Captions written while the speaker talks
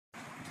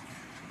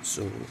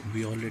So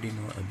we already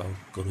know about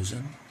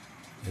corrosion.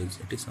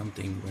 It is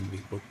something when we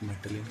put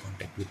metal in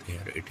contact with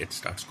air, it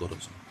starts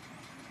corrosion,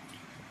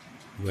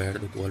 where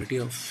the quality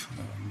of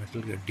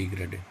metal get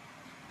degraded.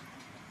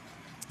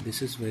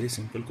 This is very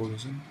simple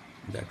corrosion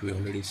that we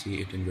already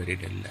see it in very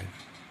daily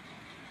life.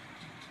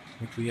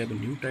 But we have a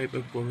new type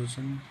of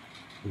corrosion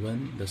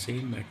when the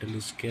same metal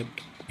is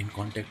kept in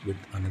contact with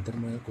another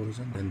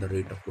corrosion, then the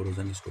rate of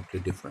corrosion is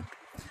totally different,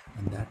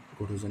 and that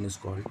corrosion is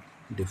called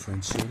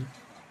differential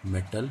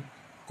metal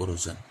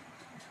corrosion,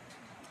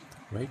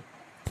 right?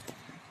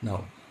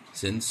 Now,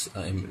 since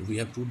we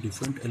have two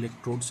different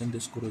electrodes in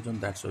this corrosion,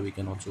 that's why we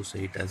can also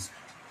say it as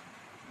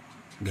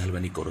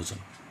galvanic corrosion.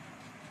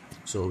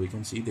 So we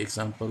can see the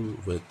example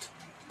with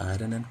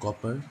iron and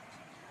copper,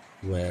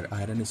 where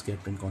iron is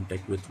kept in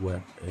contact with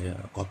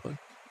copper.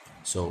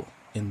 So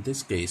in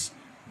this case,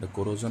 the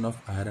corrosion of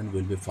iron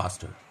will be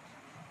faster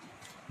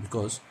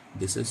because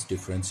this is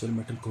differential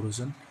metal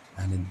corrosion,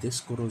 and in this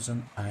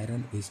corrosion,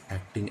 iron is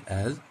acting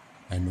as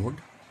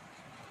anode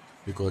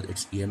because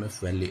its EMF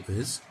value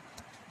is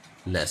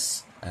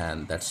less,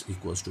 and that's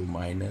equals to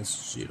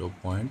minus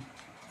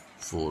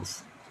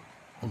 0.4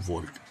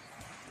 volt,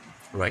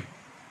 right?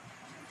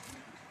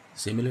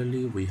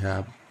 Similarly, we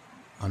have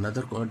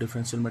another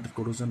differential metal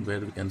corrosion where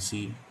we can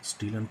see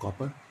steel and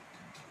copper,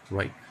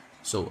 right?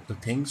 So the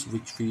things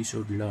which we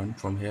should learn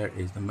from here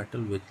is the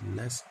metal with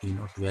less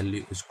E0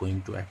 value is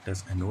going to act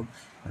as anode,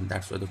 and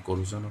that's where the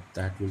corrosion of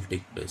that will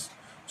take place.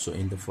 So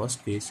in the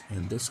first case,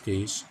 in this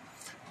case,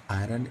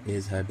 iron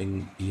is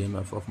having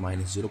EMF of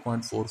minus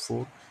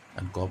 0.44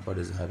 and copper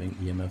is having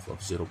EMF of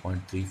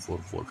 0.34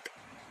 volt.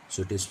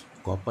 So it is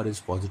copper is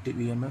positive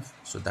EMF,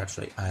 so that's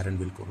why iron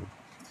will corrode.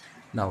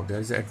 Now there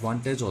is an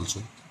advantage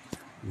also.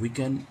 We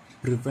can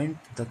prevent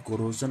the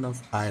corrosion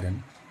of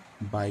iron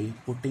by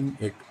putting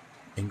it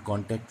in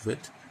contact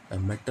with a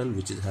metal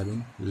which is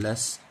having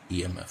less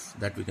EMF.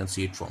 That we can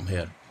see it from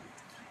here,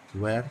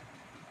 where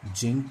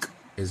zinc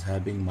is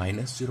having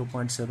minus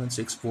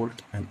 0.76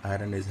 volt and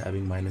iron is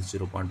having minus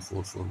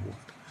 0.44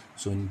 volt.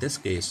 So in this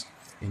case,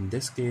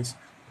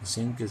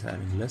 zinc is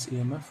having less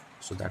EMF,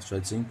 so that's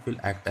why zinc will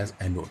act as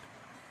anode.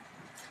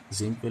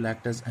 Zinc will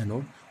act as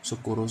anode, so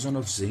corrosion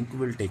of zinc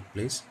will take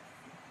place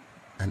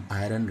and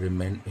iron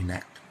remain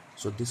intact.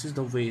 So this is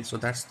the way, so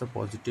that's the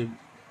positive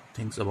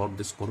things about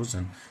this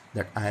corrosion,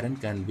 that iron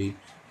can be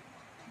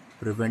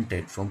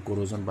prevented from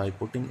corrosion by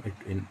putting it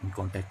in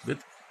contact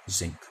with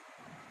zinc.